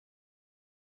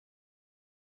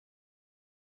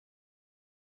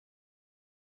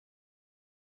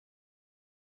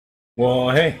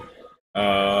Well, hey,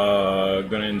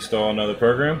 gonna install another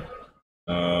program,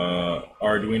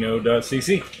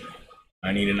 Arduino.cc.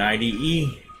 I need an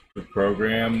IDE to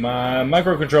program my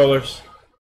microcontrollers.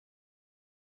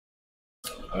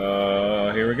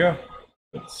 Here we go.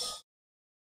 Let's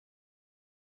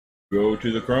go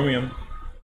to the Chromium.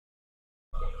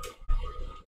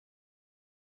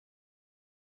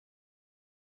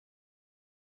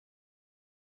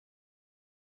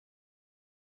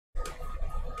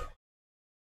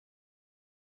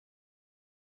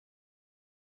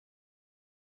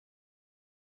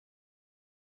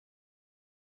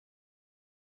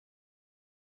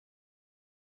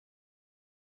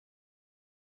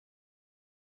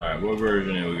 Alright, what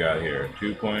version have we got here?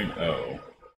 2.0.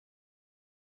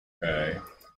 Okay.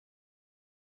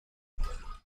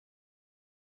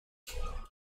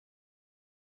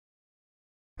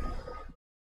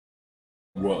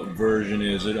 What version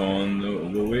is it on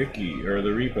the wiki or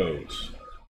the repos?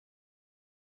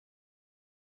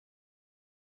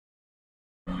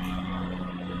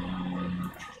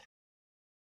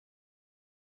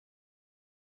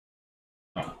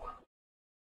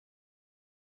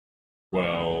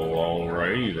 Well,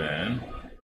 alrighty then.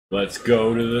 Let's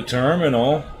go to the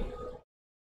terminal.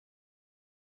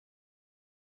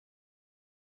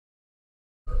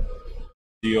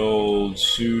 The old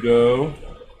sudo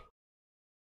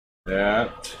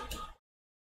apt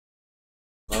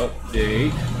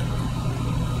update.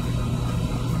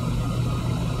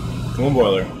 Come on,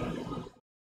 boiler.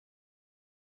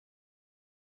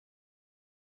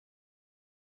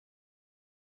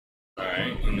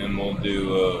 Alright, and then we'll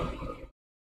do a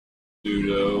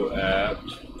sudo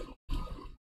apt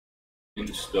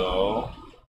install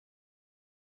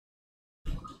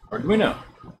Arduino.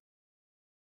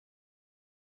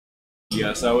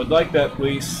 Yes, I would like that,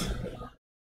 please.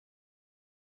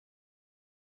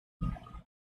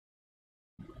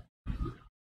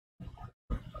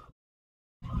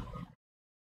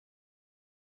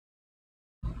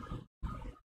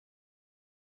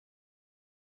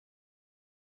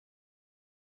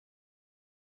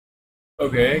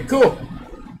 Okay, cool.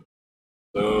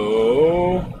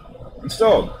 So,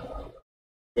 installed.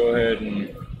 Go ahead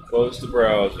and close the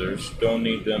browsers. Don't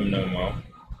need them no more.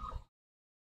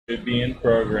 Should be in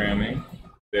programming.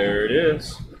 There it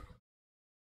is.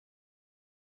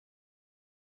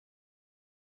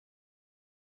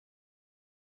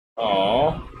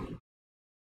 Aww.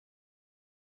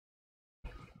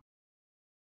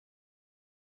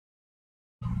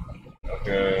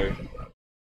 Okay.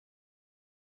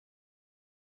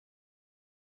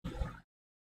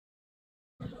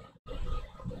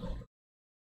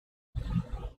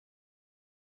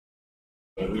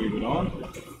 So leave it on.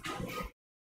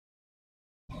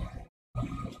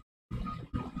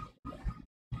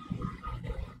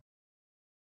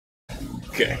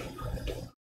 Okay.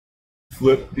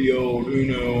 Flip the old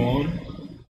UNO on.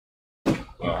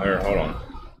 Oh, here, hold on.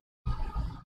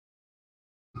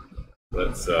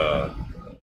 Let's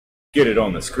get it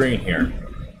on the screen here.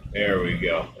 There we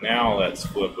go. Now let's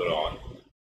flip it on.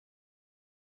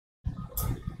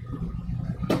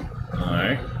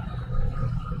 Alright.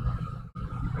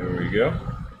 There we go.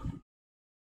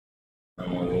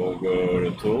 And we'll go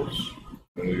to tools.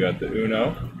 And we got the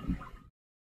UNO.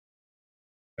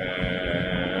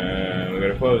 And we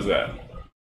gotta close that.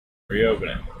 Reopen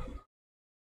it.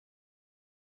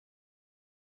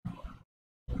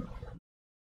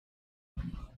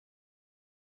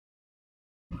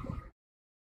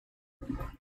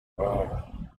 Oh.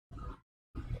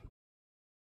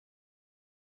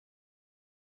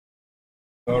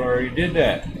 I already did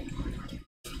that.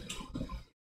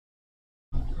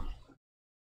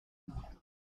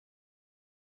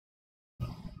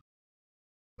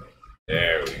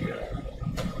 There we go.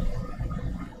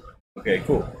 Okay,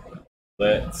 cool.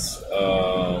 Let's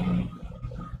go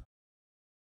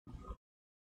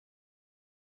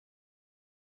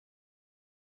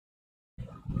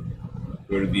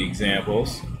to the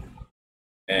examples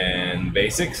and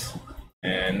basics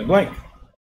and the blank.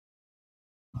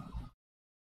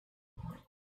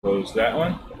 Close that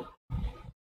one.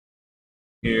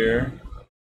 Here.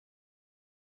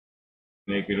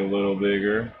 Make it a little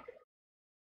bigger.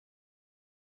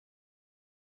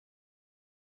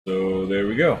 So there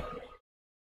we go.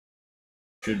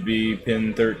 Should be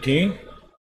pin 13.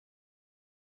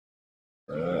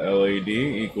 LED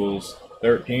equals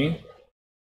 13.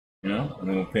 You know, and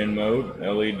then we'll pin mode,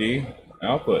 LED,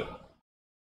 output.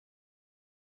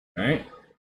 Alright.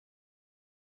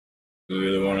 So we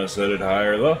either want to set it high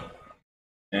or low.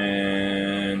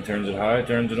 And turns it high,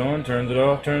 turns it on, turns it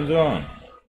off, turns it on.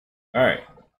 Alright.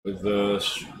 With a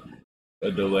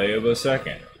delay of a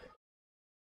second.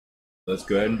 Let's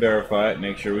go ahead and verify it,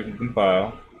 make sure we can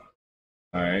compile.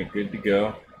 Alright, good to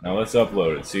go. Now let's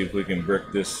upload it, see if we can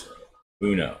brick this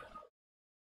UNO.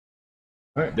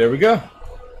 Alright, there we go.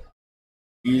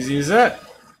 Easy as that.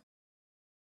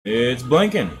 It's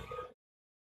blinking.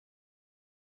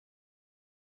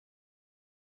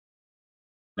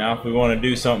 Now if we want to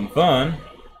do something fun,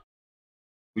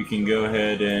 we can go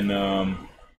ahead and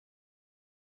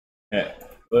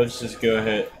let's just go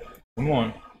ahead, come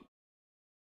on.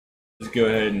 Just go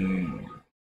ahead and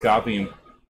copy and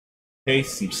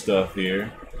paste some stuff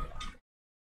here.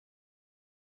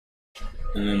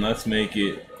 And then let's make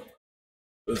it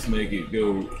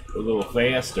go a little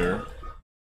faster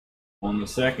on the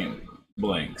second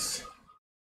blinks.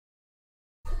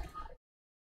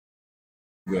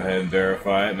 Go ahead and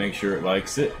verify it, make sure it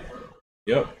likes it.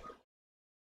 Yep.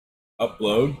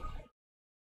 Upload.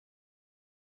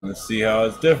 Let's see how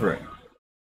it's different.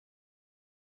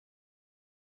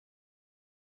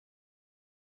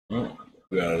 Oh,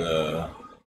 we got a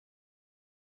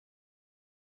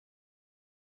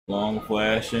long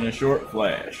flash and a short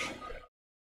flash.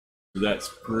 So that's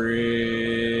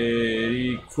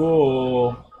pretty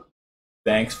cool.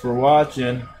 Thanks for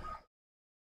watching.